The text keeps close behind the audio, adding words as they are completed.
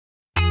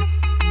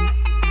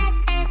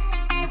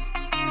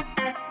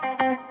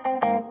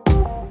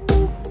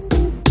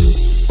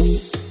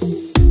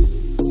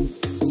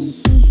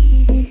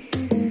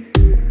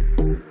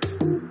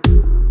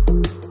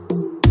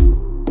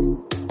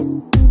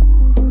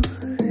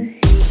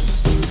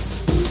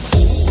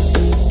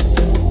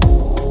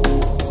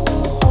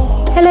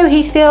Hello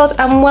Heathfield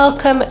and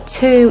welcome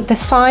to the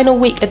final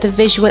week of the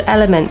visual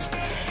elements.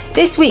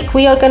 This week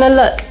we are going to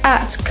look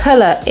at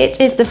colour. It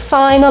is the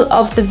final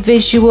of the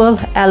visual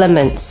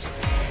elements.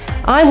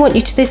 I want you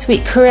to this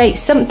week create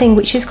something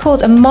which is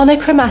called a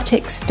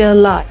monochromatic still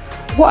life.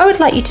 What I would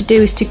like you to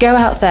do is to go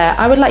out there,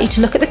 I would like you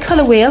to look at the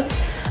colour wheel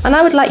and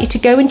I would like you to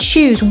go and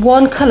choose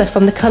one colour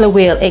from the colour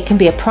wheel. It can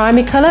be a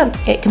primary colour,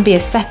 it can be a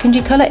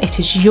secondary colour, it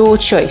is your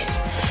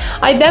choice.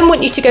 I then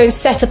want you to go and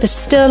set up a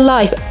still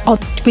life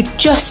with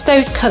just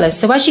those colours.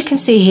 So as you can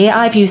see here,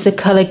 I've used the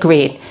colour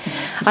green.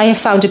 I have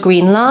found a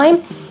green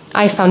lime,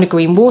 I have found a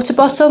green water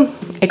bottle,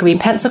 a green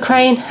pencil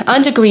crayon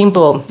and a green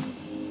ball.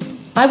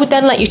 I would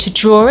then like you to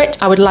draw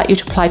it, I would like you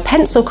to apply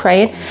pencil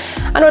crayon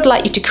and I would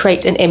like you to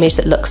create an image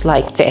that looks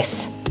like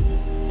this.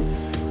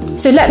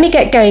 So let me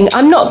get going.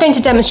 I'm not going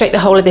to demonstrate the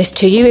whole of this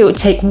to you, it would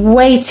take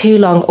way too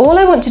long. All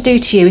I want to do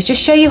to you is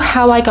just show you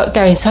how I got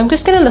going. So I'm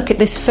just going to look at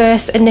this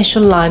first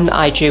initial line that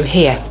I drew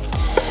here.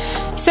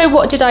 So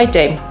what did I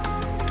do?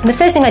 The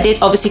first thing I did,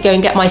 obviously go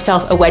and get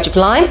myself a wedge of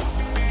lime.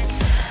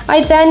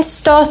 I then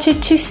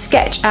started to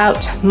sketch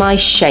out my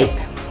shape.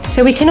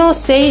 So we can all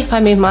see, if I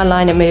move my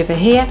line and over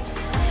here,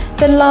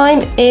 the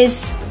lime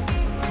is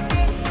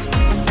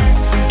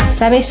a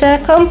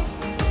semicircle.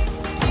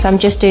 So I'm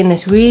just doing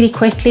this really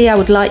quickly. I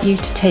would like you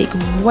to take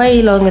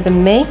way longer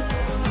than me.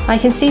 I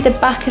can see the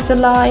back of the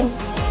line,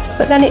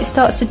 but then it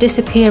starts to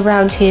disappear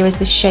around here as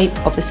the shape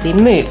obviously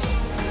moves.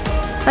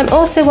 I'm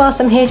also, whilst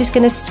I'm here, just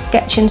going to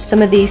sketch in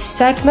some of these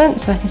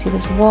segments. So I can see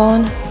there's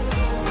 1, 2, 3,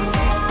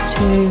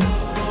 4,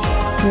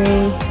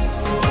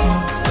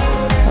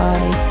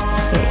 5,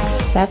 6,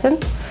 7.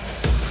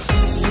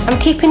 I'm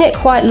keeping it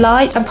quite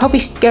light.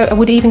 I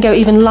would even go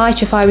even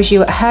lighter if I was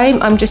you at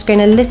home. I'm just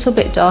going a little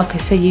bit darker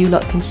so you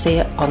lot can see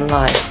it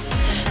online.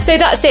 So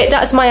that's it,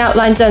 that's my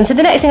outline done. So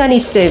the next thing I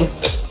need to do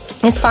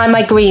is find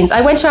my greens.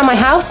 I went around my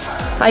house,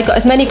 I got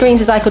as many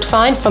greens as I could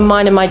find from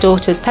mine and my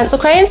daughter's pencil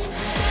crayons,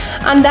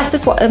 and that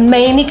is what I'm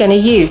mainly going to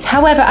use.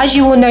 However, as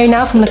you all know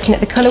now from looking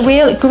at the colour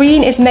wheel,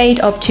 green is made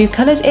of 2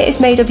 colours. It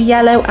is made of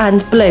yellow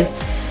and blue.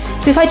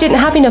 So if I didn't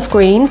have enough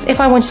greens,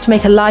 if I wanted to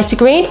make a lighter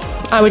green,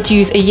 I would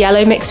use a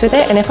yellow mix with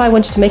it, and if I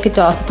wanted to make a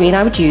darker green,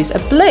 I would use a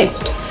blue.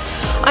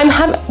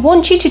 I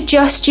want you to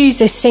just use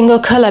this single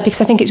colour because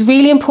I think it's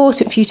really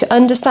important for you to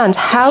understand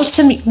how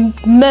to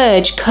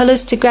merge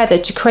colours together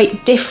to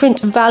create different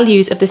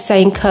values of the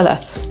same colour.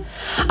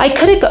 I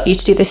could have got you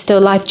to do this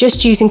still life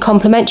just using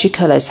complementary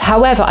colours.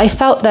 However, I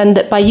felt then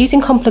that by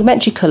using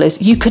complementary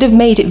colours, you could have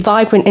made it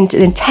vibrant and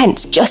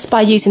intense just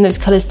by using those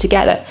colours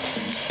together.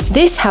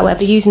 This,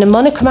 however, using a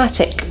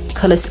monochromatic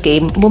colour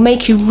scheme will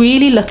make you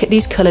really look at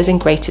these colours in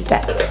greater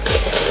depth.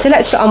 So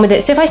let's get on with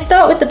it. So if I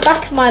start with the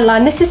back of my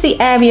line, this is the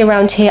area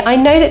around here. I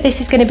know that this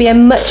is going to be a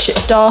much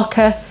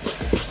darker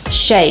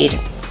shade.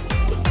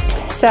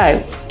 So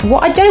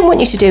what I don't want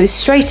you to do is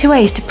straight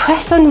away is to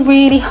press on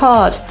really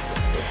hard.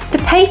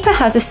 The paper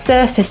has a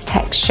surface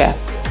texture,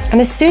 and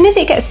as soon as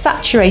it gets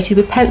saturated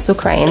with pencil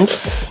crayons,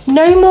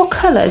 no more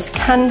colours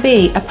can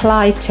be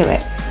applied to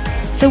it.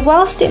 So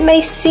whilst it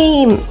may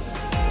seem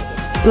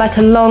like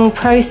a long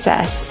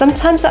process,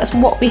 sometimes that's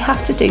what we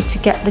have to do to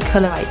get the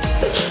colour right.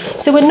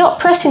 So we're not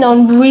pressing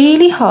on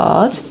really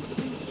hard,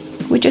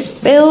 we're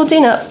just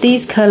building up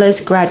these colours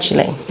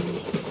gradually.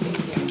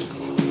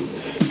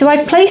 So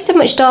I've placed a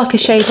much darker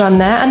shade on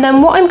there, and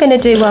then what I'm going to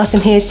do whilst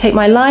I'm here is take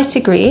my lighter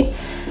green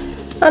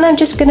and I'm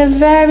just going to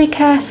very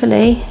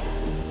carefully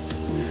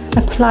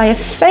apply a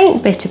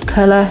faint bit of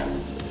colour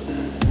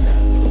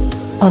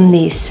on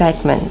these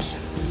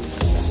segments.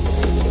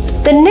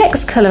 The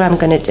next colour I'm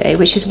going to do,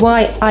 which is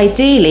why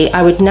ideally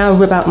I would now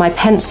rub out my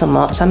pencil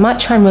marks, I might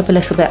try and rub a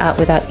little bit out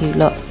without you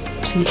lot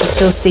so you can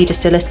still see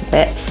just a little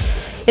bit,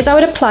 is I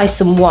would apply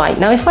some white.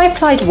 Now if I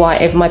applied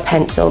white over my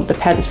pencil, the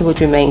pencil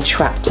would remain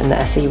trapped in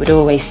there so you would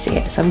always see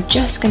it. So I'm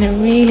just going to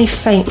really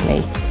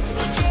faintly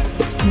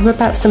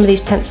rub out some of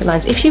these pencil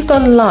lines. If you've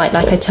gone light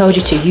like I told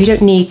you to, you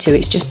don't need to,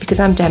 it's just because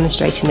I'm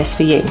demonstrating this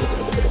for you.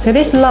 So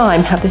this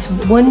lime have this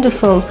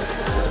wonderful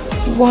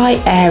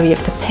white area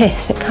of the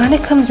pith that kind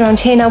of comes around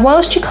here. Now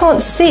whilst you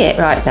can't see it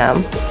right now,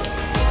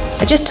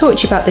 I just talked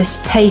to you about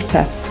this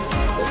paper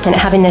and it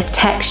having this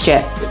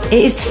texture.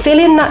 It is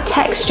filling that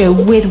texture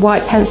with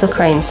white pencil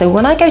crayons, so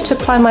when I go to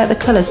apply my other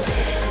colours,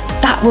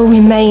 that will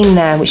remain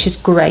there, which is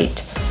great.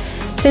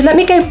 So let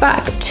me go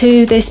back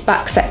to this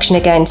back section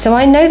again. So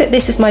I know that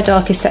this is my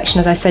darkest section,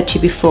 as I said to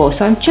you before,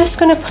 so I'm just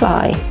going to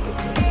apply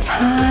a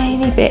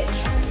tiny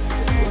bit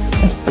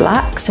of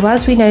black. So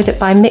as we know that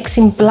by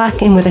mixing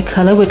black in with a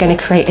colour, we're going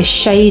to create a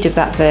shade of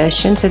that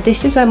version. So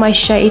this is where my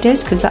shade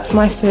is, because that's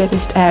my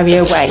furthest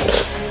area away.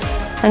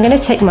 I'm going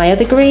to take my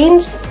other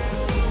greens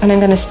and I'm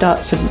going to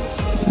start to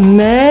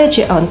merge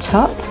it on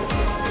top.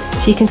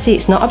 So you can see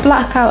it's not a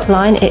black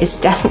outline, it is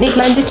definitely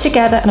blended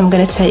together, and I'm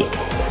going to take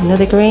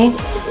another green.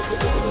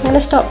 I'm going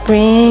to start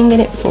bringing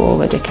it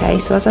forward, okay?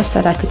 So as I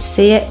said, I could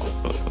see it.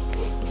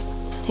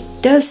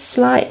 It does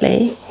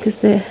slightly,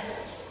 because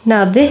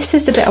now this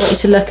is the bit I want you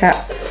to look at.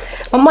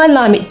 On my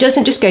lime, it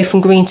doesn't just go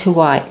from green to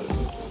white.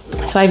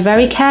 So I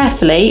very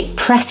carefully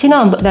pressing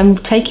on, but then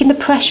taking the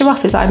pressure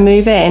off as I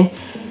move in.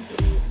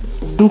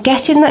 I'm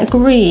getting that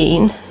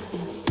green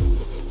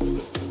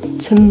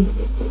to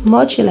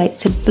modulate,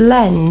 to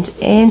blend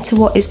into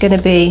what is going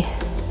to be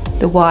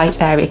the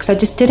white area, because I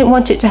just didn't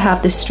want it to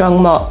have this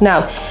strong mark.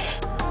 Now,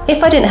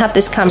 if I didn't have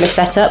this camera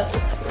set up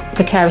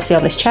precariously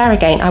on this chair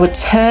again, I would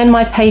turn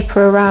my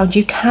paper around.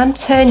 You can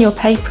turn your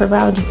paper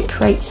around if it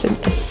creates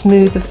a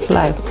smoother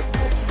flow.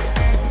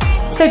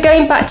 So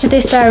going back to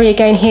this area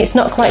again here, it's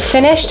not quite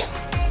finished.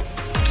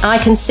 I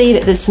can see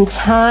that there's some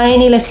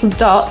tiny little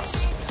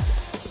dots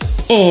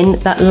in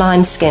that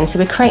lime skin. So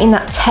we're creating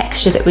that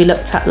texture that we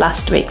looked at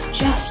last week. So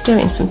just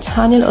doing some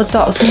tiny little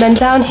dots. And then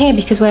down here,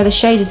 because where the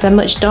shade is, they're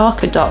much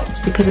darker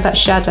dots because of that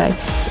shadow.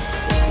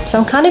 So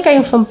I'm kind of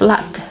going from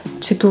black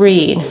to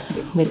green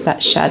with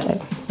that shadow.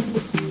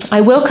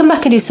 I will come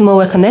back and do some more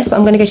work on this, but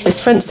I'm going to go to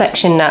this front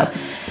section now.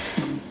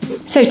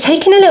 So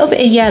taking a little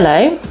bit of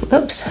yellow,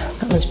 oops,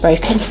 that one's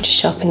broken, just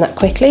sharpen that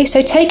quickly.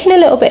 So taking a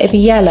little bit of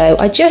yellow,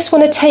 I just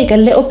want to take a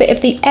little bit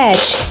of the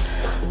edge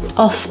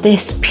off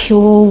this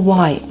pure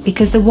white,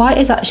 because the white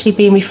is actually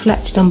being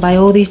reflected on by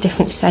all these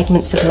different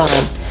segments of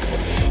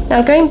lime.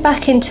 Now going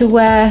back into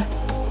where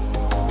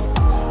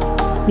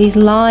these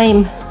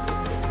lime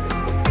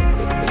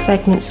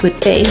segments would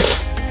be,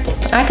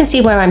 I can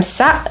see where I'm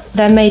sat.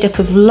 They're made up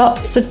of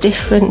lots of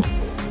different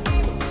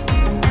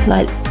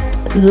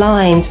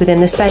lines within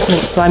the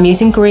segments. So I'm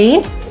using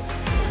green,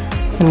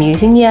 I'm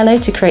using yellow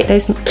to create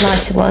those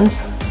lighter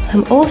ones.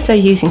 I'm also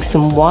using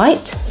some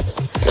white,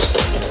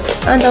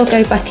 and I'll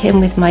go back in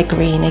with my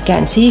green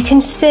again. So you can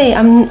see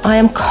I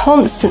am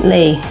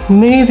constantly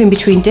moving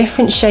between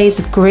different shades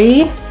of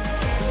green,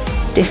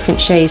 different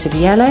shades of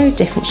yellow,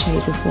 different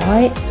shades of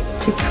white,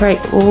 to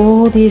create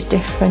all these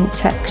different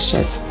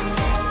textures.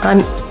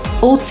 I'm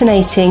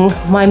alternating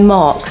my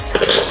marks,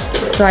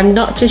 so I'm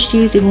not just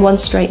using one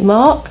straight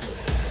mark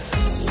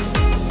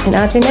and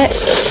adding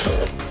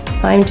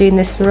it. I'm doing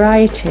this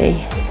variety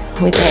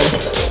within.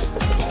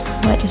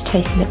 I might just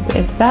take a little bit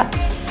of that.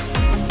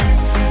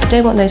 I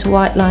don't want those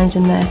white lines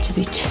in there to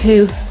be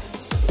too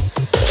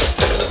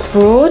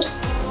broad.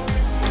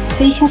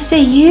 So you can see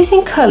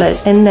using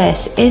colours in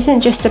this isn't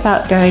just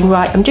about going,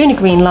 right, I'm doing a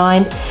green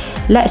line,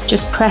 let's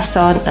just press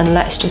on and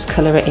let's just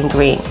colour it in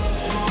green.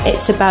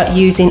 It's about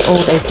using all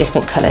those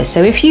different colours.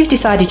 So if you've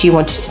decided you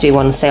wanted to do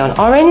one, say on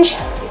orange,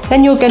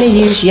 then you're going to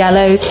use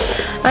yellows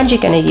and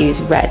you're going to use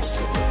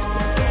reds.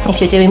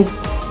 If you're doing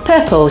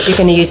purples, you're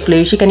going to use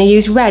blues, you're going to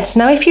use reds.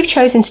 Now if you've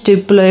chosen to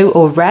do blue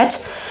or red,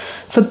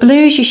 for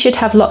blues you should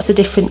have lots of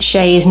different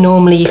shades.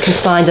 Normally you can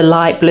find a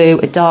light blue,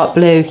 a dark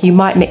blue. You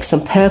might mix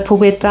some purple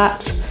with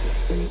that,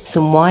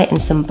 some white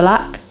and some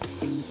black.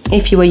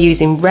 If you are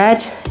using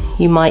red,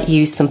 you might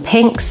use some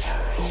pinks,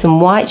 some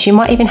whites. You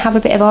might even have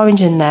a bit of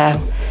orange in there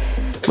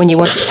when you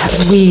want it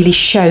to really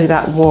show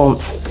that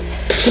warmth.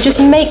 So just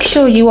make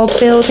sure you are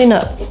building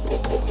up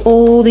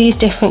all these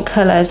different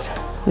colours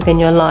within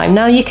your lime.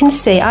 Now you can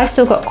see I've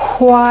still got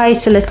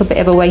quite a little bit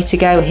of a way to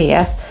go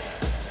here,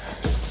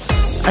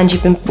 and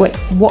you've been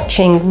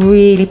watching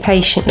really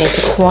patiently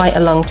for quite a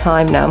long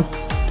time now.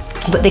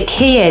 But the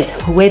key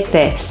is with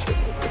this,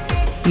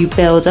 you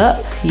build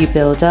up, and you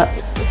build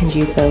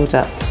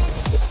up.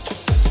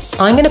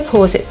 I'm going to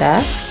pause it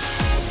there.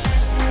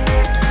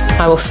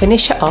 I will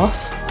finish it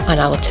off and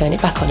I will turn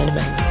it back on in a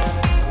moment.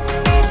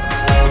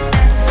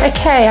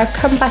 Okay, I've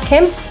come back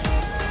in.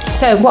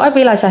 So what I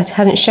realised I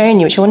hadn't shown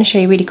you, which I want to show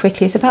you really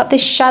quickly, is about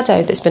this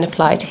shadow that's been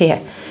applied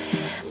here.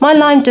 My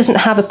lime doesn't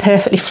have a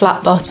perfectly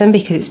flat bottom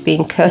because it's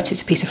being cut.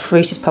 It's a piece of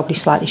fruit, it's probably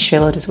slightly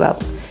shriveled as well.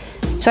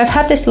 So I've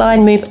had this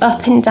line move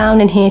up and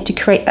down in here to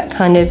create that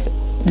kind of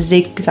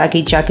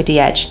zigzaggy, jaggedy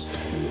edge.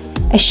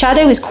 A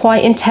shadow is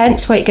quite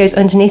intense where it goes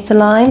underneath the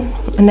lime,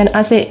 and then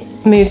as it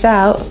moves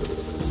out,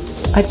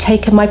 I've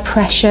taken my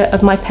pressure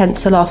of my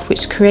pencil off,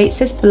 which creates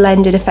this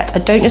blended effect. I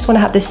don't just want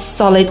to have this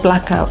solid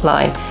black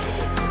outline.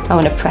 I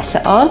want to press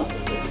it on,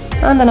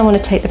 and then I want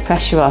to take the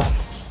pressure off.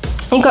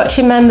 You've got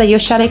to remember your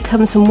shadow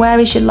comes from where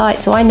is your light.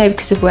 So I know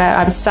because of where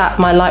I'm sat,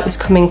 my light was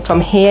coming from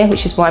here,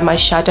 which is why my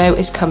shadow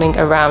is coming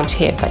around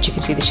here. In fact, you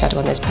can see the shadow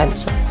on this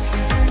pencil.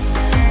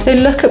 So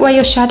look at where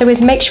your shadow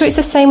is. Make sure it's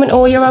the same on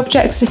all your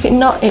objects. If it's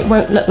not, it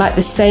won't look like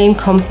the same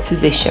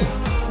composition.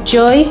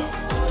 Joy,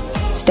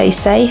 stay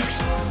safe.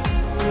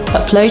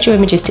 Upload your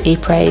images to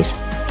ePraise,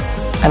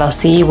 and I'll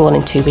see you all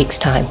in 2 weeks'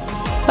 time.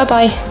 Bye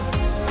bye.